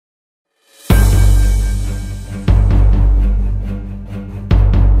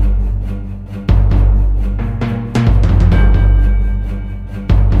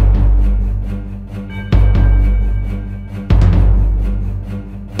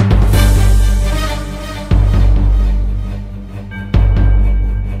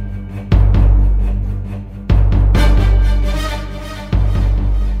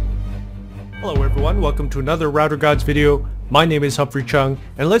welcome to another RouterGods video. My name is Humphrey Cheung,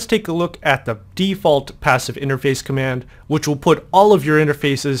 and let's take a look at the default passive interface command, which will put all of your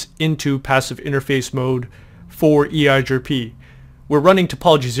interfaces into passive interface mode for EIGRP. We're running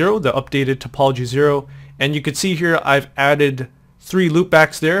topology 0, the updated topology 0, and you can see here I've added 3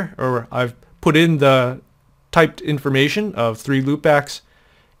 loopbacks there, or I've put in the typed information of 3 loopbacks.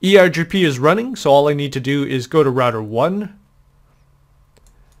 EIGRP is running, so all I need to do is go to router 1.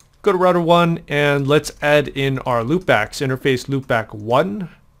 Go to router 1 and let's add in our loopbacks. Interface loopback 1,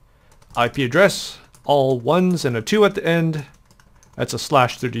 IP address, all 1s and a 2 at the end. That's a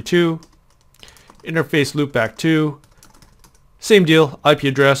 /32. Interface loopback 2, same deal, IP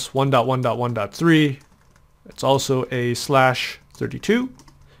address 1.1.1.3. That's also a /32.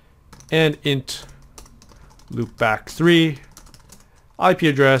 And int loopback 3, IP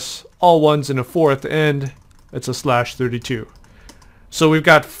address, all 1s and a 4 at the end. That's a /32. So we've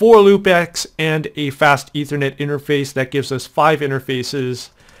got 4 loopbacks and a fast Ethernet interface. That gives us 5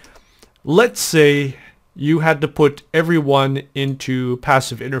 interfaces. Let's say you had to put everyone into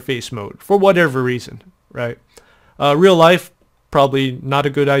passive interface mode for whatever reason, right? Real life, probably not a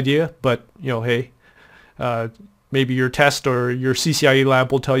good idea, but hey, maybe your test or your CCIE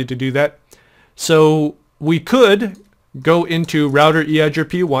lab will tell you to do that. So we could go into router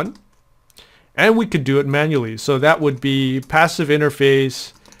EIGRP 1. And we could do it manually. So that would be passive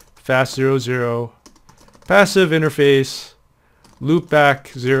interface, fast 00, passive interface,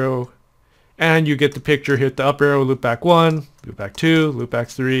 loopback 0, and you get the picture. Hit the up arrow, loopback 1, loopback 2, loopback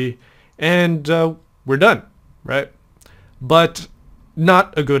 3, and we're done, right? But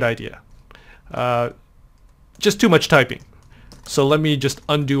not a good idea. Just too much typing. So let me just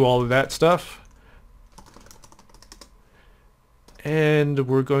undo all of that stuff. And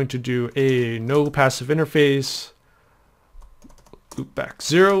we're going to do a no passive interface, loopback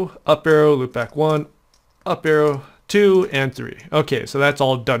 0, up arrow, loopback 1, up arrow, 2, and 3. Okay, so that's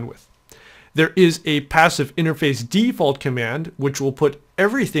all done with. There is a passive interface default command which will put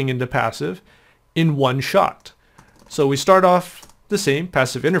everything into passive in one shot. So we start off the same,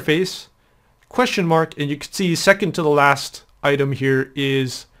 passive interface, question mark, and you can see second to the last item here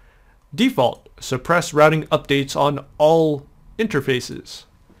is default, suppress routing updates on all interfaces.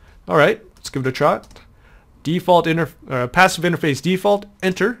 All right, let's give it a shot. Default passive interface default,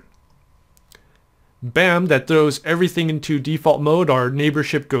 enter. Bam, that throws everything into default mode. Our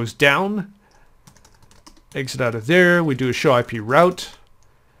neighborship goes down. Exit out of there. We do a show IP route.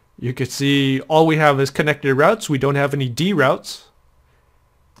 You can see all we have is connected routes. We don't have any D routes.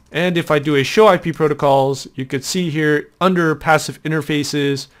 And if I do a show IP protocols, you could see here under passive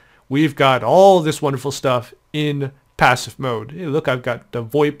interfaces, we've got all this wonderful stuff in passive mode. Hey, look, I've got the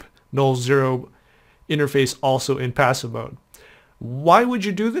VoIP null 0 interface also in passive mode. Why would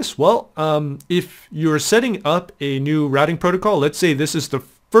you do this? Well, if you're setting up a new routing protocol, let's say this is the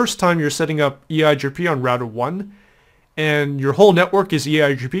first time you're setting up EIGRP on router 1, and your whole network is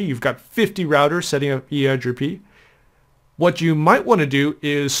EIGRP, you've got 50 routers setting up EIGRP. What you might want to do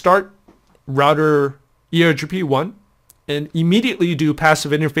is start router EIGRP 1 and immediately do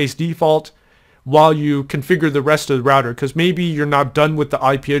passive interface default while you configure the rest of the router, because maybe you're not done with the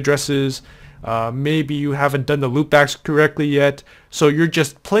IP addresses, maybe you haven't done the loopbacks correctly yet, so you're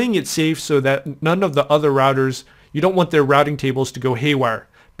just playing it safe so that none of the other routers, you don't want their routing tables to go haywire,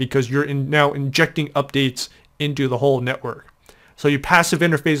 because you're now injecting updates into the whole network. So you passive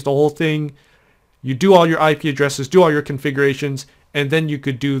interface the whole thing, you do all your IP addresses, do all your configurations, and then you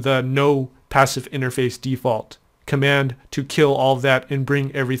could do the no passive interface default command to kill all of that and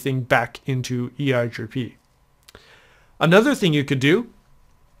bring everything back into EIGRP. Another thing you could do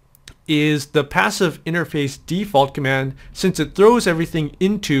is the passive interface default command. Since it throws everything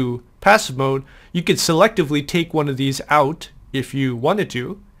into passive mode, you could selectively take one of these out if you wanted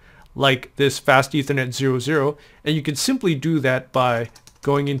to, like this fast Ethernet 00, and you could simply do that by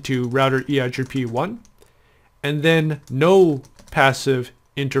going into router EIGRP 1 and then no passive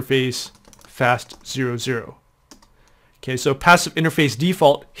interface fast 00. Okay, so passive interface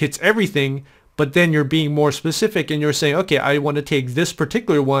default hits everything, but then you're being more specific and you're saying, okay, I want to take this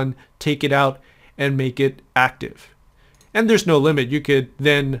particular one, take it out, and make it active. And there's no limit. You could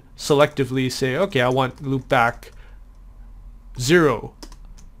then selectively say, okay, I want loopback 0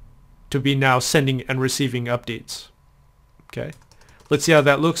 to be now sending and receiving updates. Okay, let's see how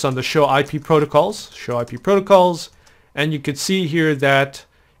that looks on the show IP protocols. Show IP protocols, and you could see here that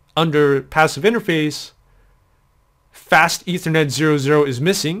under passive interface, fast Ethernet 00 is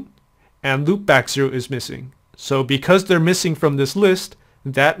missing and loopback 0 is missing. So because they're missing from this list,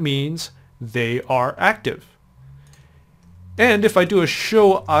 that means they are active. And if I do a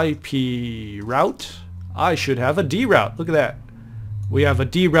show IP route, I should have a D route. Look at that. We have a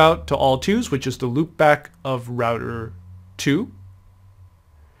D route to all 2s, which is the loopback of router 2.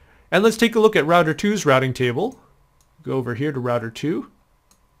 And let's take a look at router 2's routing table. Go over here to router 2.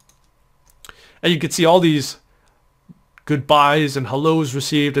 And you can see all these goodbyes and hellos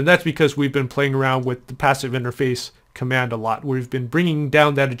received, and that's because we've been playing around with the passive interface command a lot. We've been bringing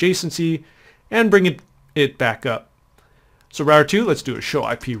down that adjacency and bringing it back up. So router 2, let's do a show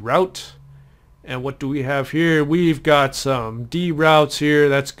IP route. And what do we have here? We've got some D routes here.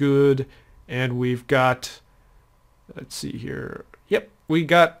 That's good. And we've got, let's see here. Yep, we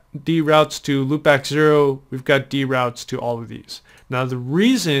got D routes to loopback 0. We've got D routes to all of these. Now the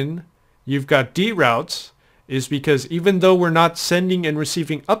reason you've got D routes is because even though we're not sending and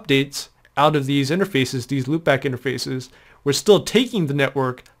receiving updates out of these interfaces, these loopback interfaces, we're still taking the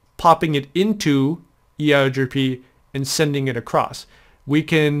network, popping it into EIGRP, and sending it across. We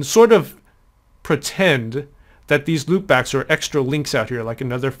can sort of pretend that these loopbacks are extra links out here, like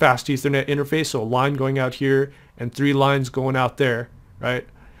another fast Ethernet interface, so a line going out here and 3 lines going out there, right?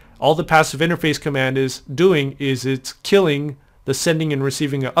 All the passive interface command is doing is it's killing the sending and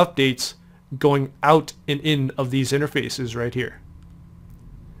receiving of updates going out and in of these interfaces right here.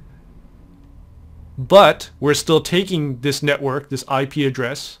 But we're still taking this network, this IP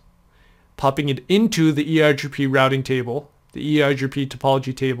address, popping it into the EIGRP routing table, the EIGRP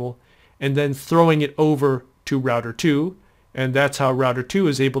topology table, and then throwing it over to router 2, and that's how router 2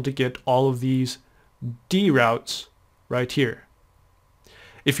 is able to get all of these D routes right here.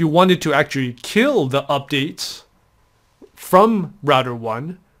 If you wanted to actually kill the updates from router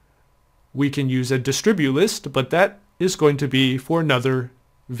 1, we can use a distribute list, but that is going to be for another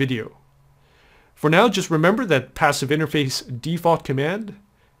video. For now, just remember that passive interface default command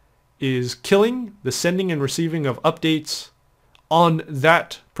is killing the sending and receiving of updates on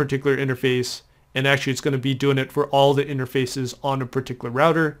that particular interface, and actually it's going to be doing it for all the interfaces on a particular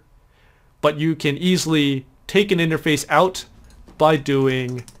router. But you can easily take an interface out by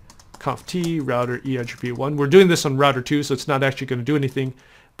doing conft router EIGRP1. We're doing this on router 2, so it's not actually going to do anything,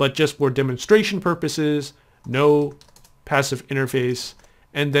 but just for demonstration purposes, no passive interface,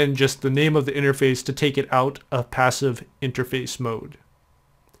 and then just the name of the interface to take it out of passive interface mode.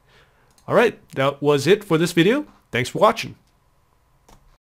 Alright, that was it for this video. Thanks for watching.